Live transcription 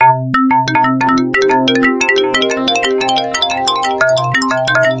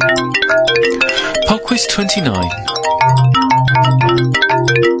PodQuiz 29.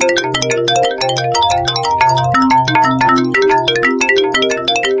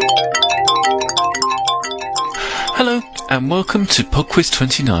 Hello and welcome to PodQuiz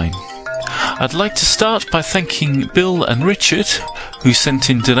 29. I'd like to start by thanking Bill and Richard, who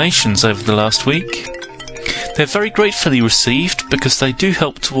sent in donations over the last week. They're very gratefully received because they do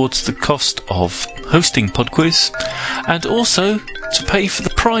help towards the cost of hosting PodQuiz and also to pay for the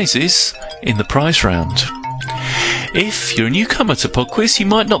prizes in the prize round. If you're a newcomer to PodQuiz, you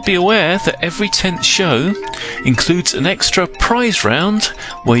might not be aware that every 10th show includes an extra prize round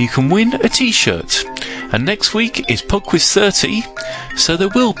where you can win a t-shirt. And next week is PodQuiz 30, so there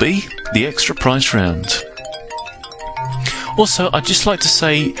will be the extra prize round. Also, I'd just like to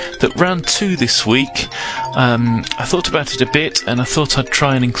say that round 2 this week, I thought about it a bit and I thought I'd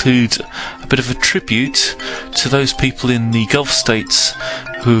try and include a bit of a tribute to those people in the Gulf states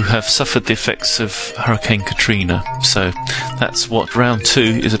who have suffered the effects of Hurricane Katrina. So that's what round 2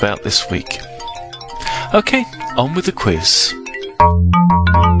 is about this week. Okay, on with the quiz.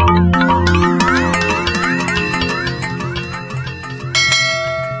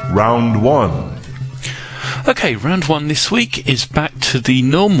 Round 1. Okay, round 1 this week is back to the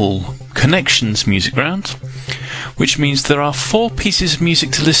normal Connections music round, which means there are 4 pieces of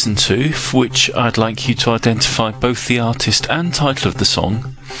music to listen to, for which I'd like you to identify both the artist and title of the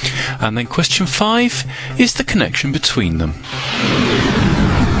song. And then question 5 is the connection between them.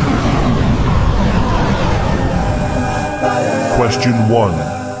 Question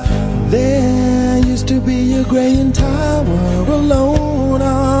 1. There used to be a graying tower alone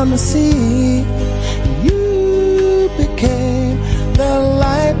on the sea. You became the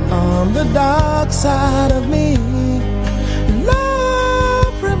light on the dark side of me.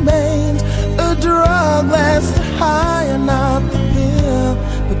 Love remains a drug that's high and not the pill.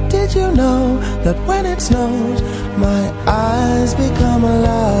 But did you know that when it snows, my eyes become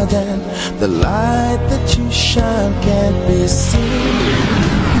large and the light that you shine can't be seen?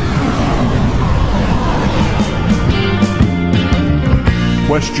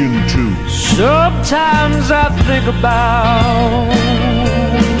 Question 2. Sometimes I think about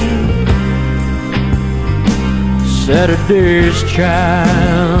Saturday's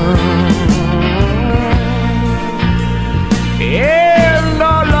child and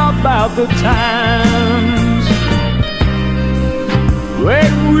all about the times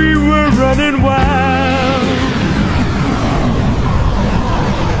when we were running wild.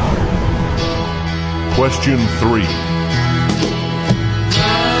 Question 3.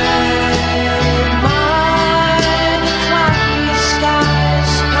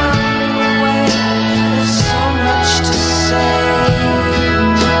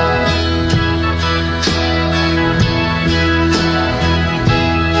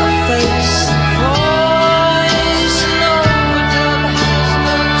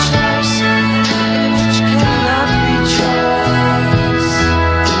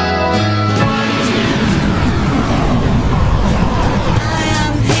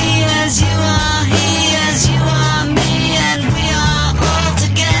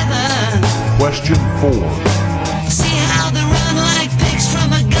 Question 4. See how they run like pigs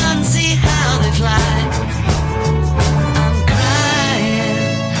from a gun, see how they fly. I'm crying,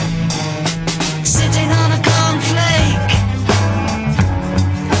 sitting on a cornflake,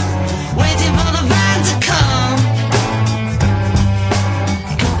 waiting for the van to come.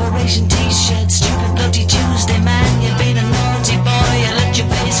 Corporation t-shirt, stupid bloody Tuesday, man, you've been a naughty boy, you let your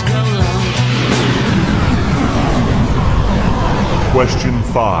face grow long. Question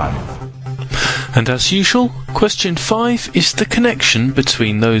 5. And as usual, question 5 is the connection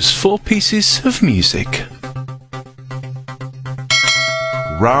between those 4 pieces of music.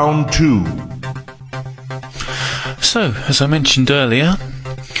 Round 2. So, as I mentioned earlier,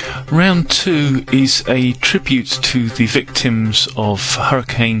 round 2 is a tribute to the victims of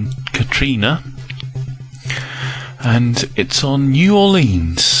Hurricane Katrina, and it's on New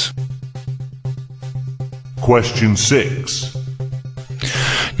Orleans. Question 6.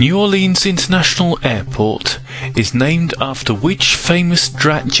 New Orleans International Airport is named after which famous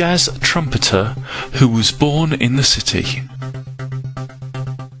jazz trumpeter who was born in the city?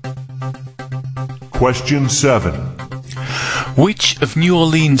 Question 7. Which of New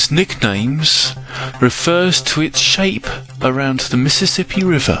Orleans' nicknames refers to its shape around the Mississippi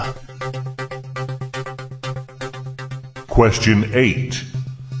River? Question 8.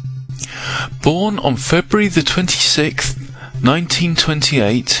 Born on February the 26th,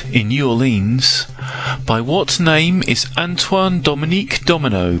 1928 in New Orleans, by what name is Antoine Dominique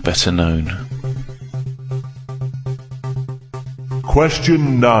Domino better known?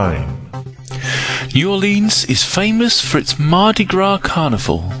 Question 9. New Orleans is famous for its Mardi Gras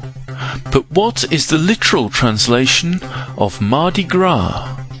carnival. But what is the literal translation of Mardi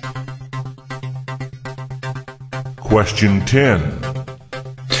Gras? Question 10.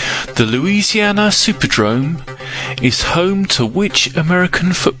 The Louisiana Superdome is home to which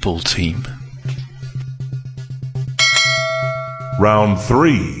American football team? Round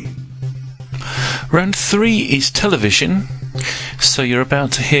 3. Round 3 is television, so you're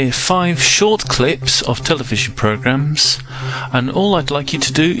about to hear 5 short clips of television programs, and all I'd like you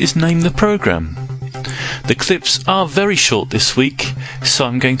to do is name the program. The clips are very short this week, so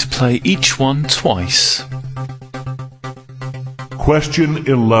I'm going to play each one twice. Question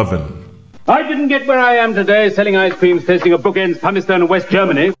 11. I didn't get where I am today selling ice creams tasting of bookends, Pumice-Stone and West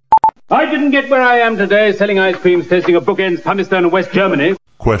Germany. I didn't get where I am today selling ice creams tasting of bookends, Pumice-Stone and West Germany.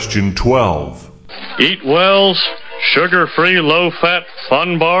 Question 12. Eat Wells, sugar-free, low-fat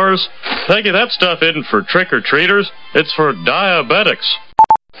fun bars. Peggy, that stuff isn't for trick-or-treaters. It's for diabetics.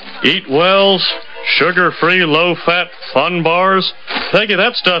 Eat Wells, sugar-free, low-fat fun bars. Peggy,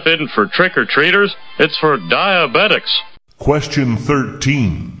 that stuff isn't for trick-or-treaters. It's for diabetics. Question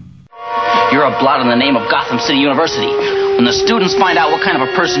 13. You're a blot in the name of Gotham City University. When the students find out what kind of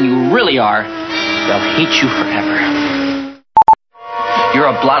a person you really are, they'll hate you forever. You're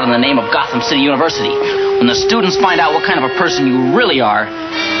a blot in the name of Gotham City University. When the students find out what kind of a person you really are,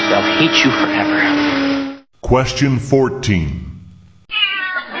 they'll hate you forever. Question 14.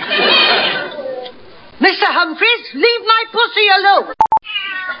 Mr. Humphreys, leave my pussy alone.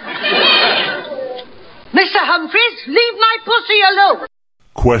 Mr. Humphreys, leave my pussy alone.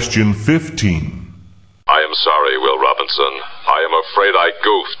 Question 15. I am sorry, Will Robinson. I am afraid I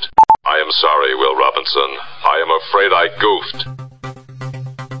goofed. I am sorry, Will Robinson. I am afraid I goofed.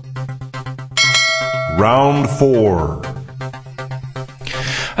 Round 4.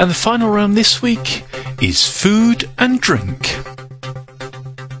 And the final round this week is food and drink.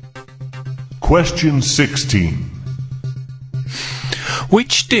 Question 16.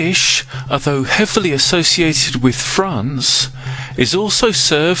 Which dish, although heavily associated with France, is also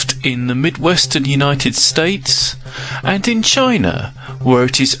served in the Midwestern United States and in China, where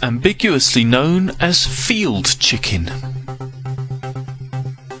it is ambiguously known as field chicken?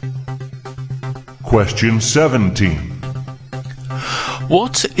 Question 17.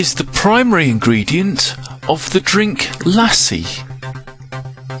 What is the primary ingredient of the drink lassi?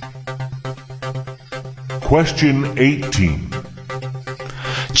 Question 18.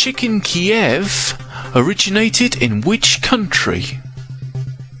 Chicken Kiev originated in which country?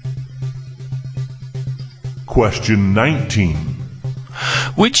 Question 19.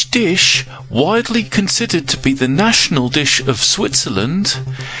 Which dish, widely considered to be the national dish of Switzerland,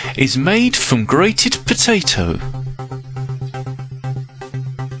 is made from grated potato?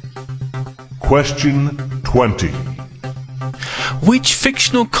 Question 20. Which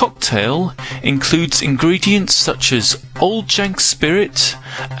fictional cocktail includes ingredients such as Old Jank Spirit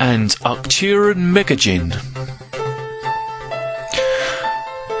and Arcturan Mega Gin?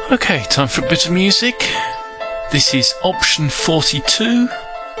 Okay, time for a bit of music. This is option 42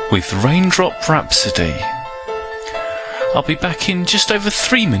 with Raindrop Rhapsody. I'll be back in just over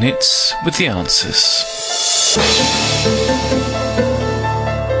 3 minutes with the answers.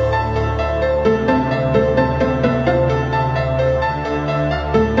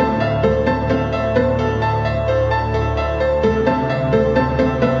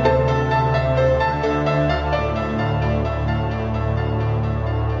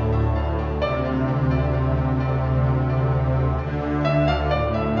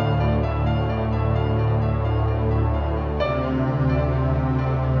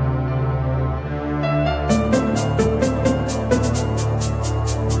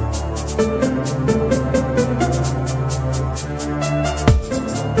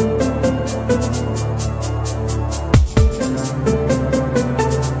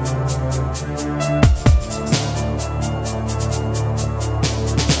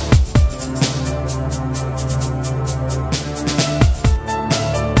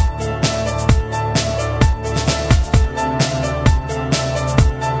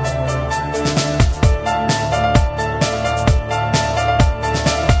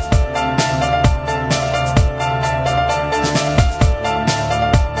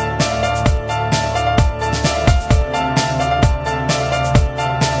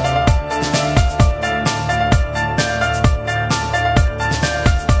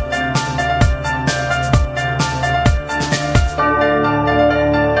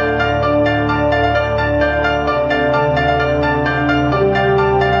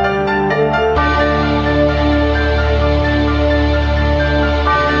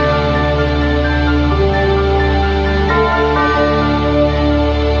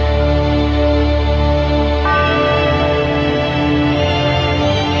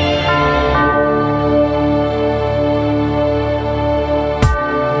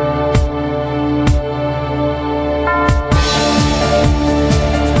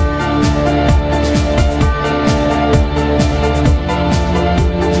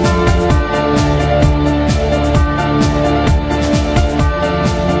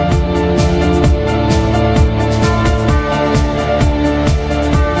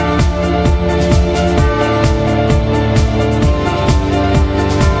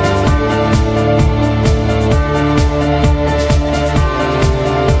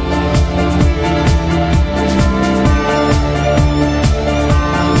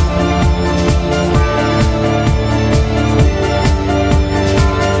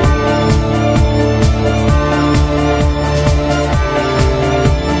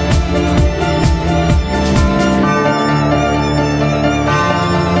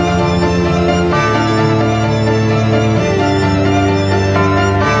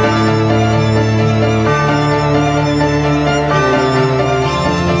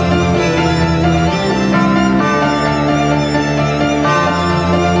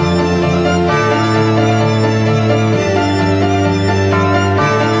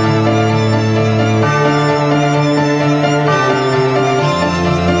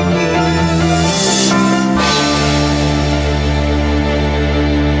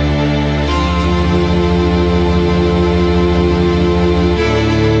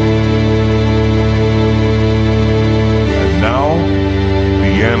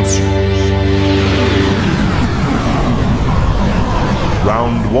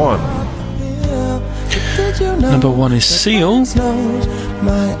 one is Seal, and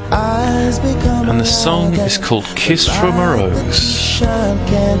the song is called Kiss from a Rose.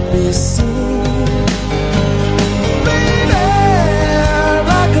 Can't be seen. Baby,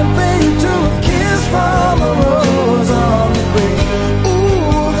 I compare you to a kiss from a rose on the grave.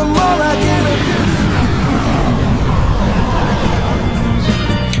 Ooh, the more I get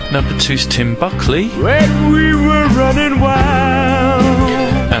a Number 2's Tim Buckley, when we were running wild.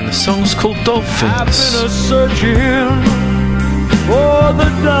 and the song's called Dolphins. I've been searching for the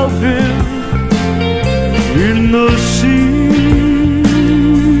dolphin in the sea.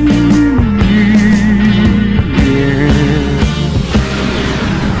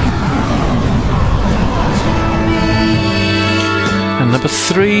 And number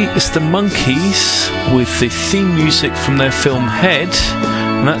 3 is the Monkees with the theme music from their film Head,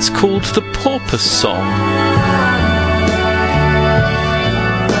 and that's called the Porpoise Song.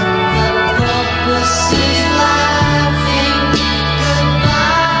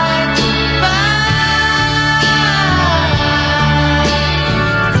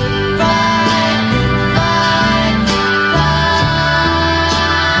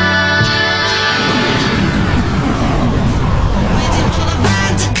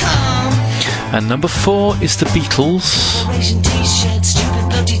 And number 4 is the Beatles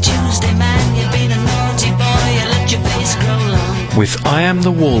with I Am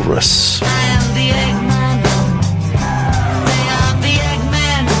the Walrus.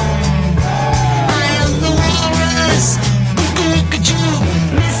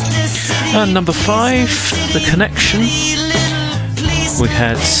 And number 5, The Connection. We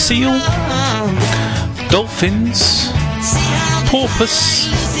had Seal, Dolphins, Porpoise,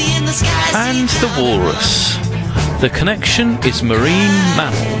 and the Walrus. The Connection is marine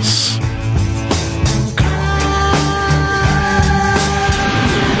mammals.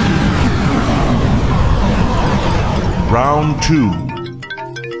 Round 2.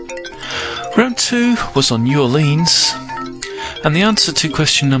 Round 2 was on New Orleans, and the answer to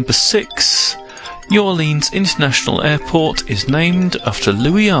question number 6, New Orleans International Airport is named after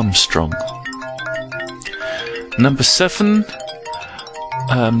Louis Armstrong. Number 7,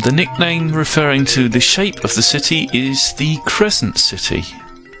 the nickname referring to the shape of the city is the Crescent City.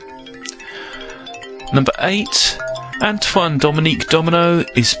 Number 8, Antoine Dominique Domino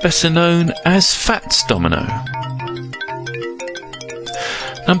is better known as Fats Domino.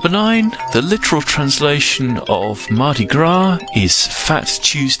 Number 9, the literal translation of Mardi Gras is Fat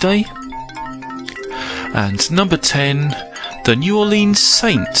Tuesday. And number 10, the New Orleans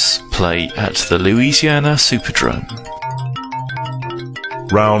Saints play at the Louisiana Superdome.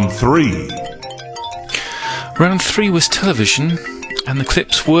 Round 3. Round 3 was television, and the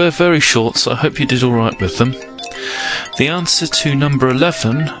clips were very short, so I hope you did alright with them. The answer to number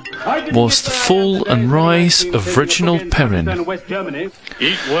 11 was The Fall and Rise of Reginald Perrin. Number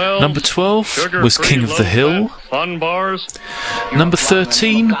 12 was King of the Hill. Number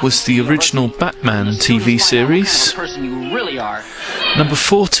 13 was the original Batman TV series. Number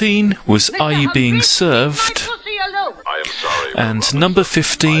 14 was Are You Being Served? And number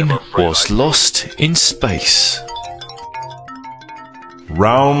 15 was Lost in Space.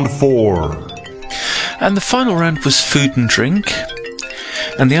 Round 4. And the final round was food and drink.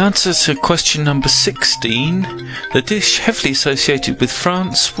 And the answer to question number 16, the dish heavily associated with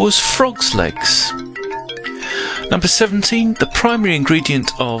France, was frog's legs. Number 17, the primary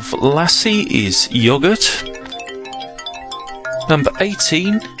ingredient of lassi is yogurt. Number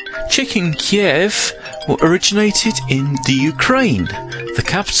 18, chicken Kiev originated in the Ukraine, the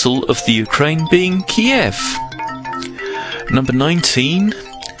capital of the Ukraine being Kiev. Number 19,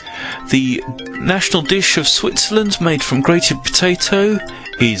 the national dish of Switzerland made from grated potato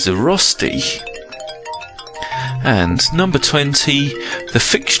is a rosti. And number 20, the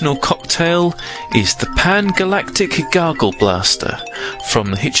fictional cocktail is the Pan-Galactic Gargle Blaster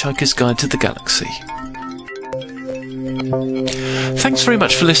from The Hitchhiker's Guide to the Galaxy. Thanks very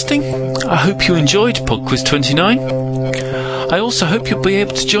much for listening. I hope you enjoyed PodQuiz 29. I also hope you'll be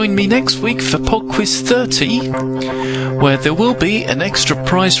able to join me next week for PodQuiz 30, where there will be an extra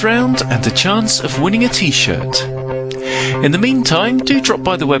prize round and a chance of winning a t-shirt. In the meantime, do drop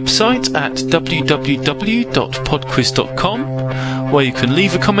by the website at www.podquiz.com, where you can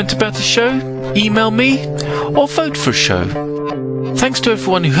leave a comment about the show, email me, or vote for a show. Thanks to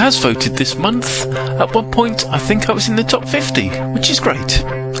everyone who has voted this month. At one point, I think I was in the top 50, which is great.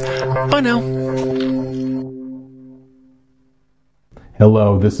 Bye now.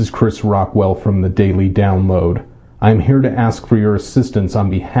 Hello, this is Chris Rockwell from the Daily Download. I'm here to ask for your assistance on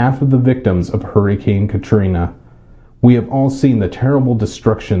behalf of the victims of Hurricane Katrina. We have all seen the terrible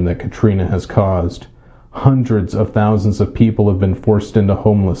destruction that Katrina has caused. Hundreds of thousands of people have been forced into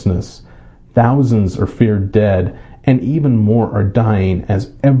homelessness. Thousands are feared dead, and even more are dying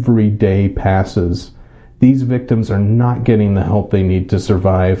as every day passes. These victims are not getting the help they need to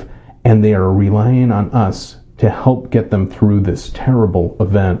survive, and they are relying on us to help get them through this terrible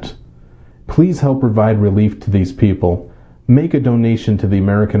event. Please help provide relief to these people. Make a donation to the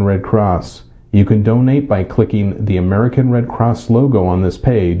American Red Cross. You can donate by clicking the American Red Cross logo on this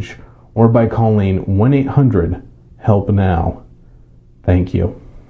page, or by calling 1-800-HELP-NOW. Thank you.